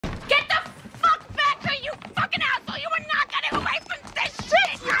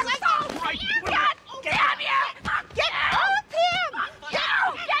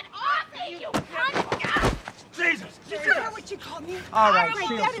All right,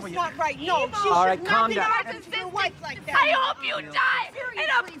 Sheila, that is not right. No, she all right, should calm not down. be your wife like that. I hope you die in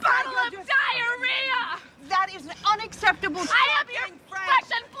a bottle of diarrhea. That is unacceptable. I am your flesh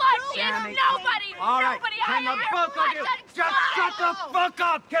and blood. She is nobody. All right, Nobody. can the both of you just shut the fuck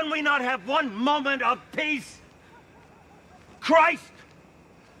up? Can we not have one moment of peace? Christ!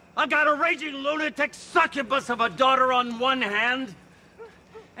 I got a raging lunatic succubus of a daughter on one hand,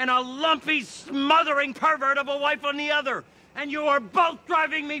 and a lumpy, smothering pervert of a wife on the other. And you are both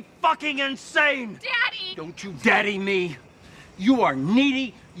driving me fucking insane! Daddy! Don't you daddy me. You are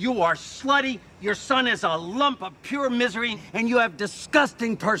needy, you are slutty, your son is a lump of pure misery, and you have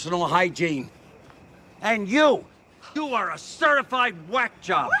disgusting personal hygiene. And you are a certified whack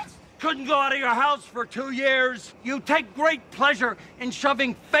job. What? Couldn't go out of your house for 2 years. You take great pleasure in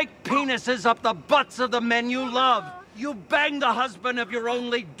shoving fake penises up the butts of the men you love. You banged the husband of your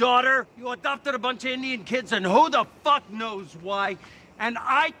only daughter. You adopted a bunch of Indian kids, and who the fuck knows why. And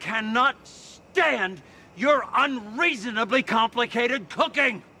I cannot stand your unreasonably complicated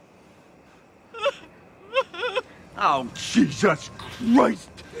cooking. Oh, Jesus Christ.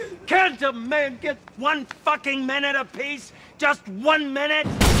 Can't a man get 1 fucking minute apiece? Just 1 minute?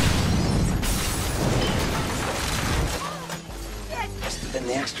 Must have been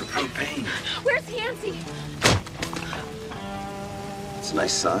the extra propane. Where's Hanzi? It's a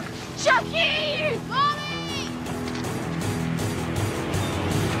nice sock. Chuckie! Mommy!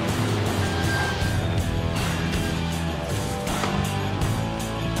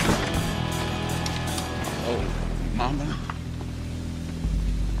 Oh, Mama.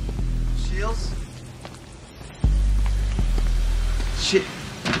 Shields?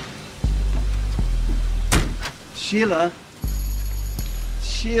 Sheila?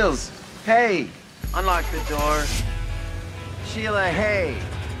 Shields, hey! Unlock the door. Sheila, hey!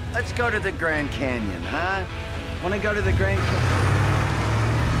 Let's go to the Grand Canyon, huh? Wanna go to the Grand Canyon?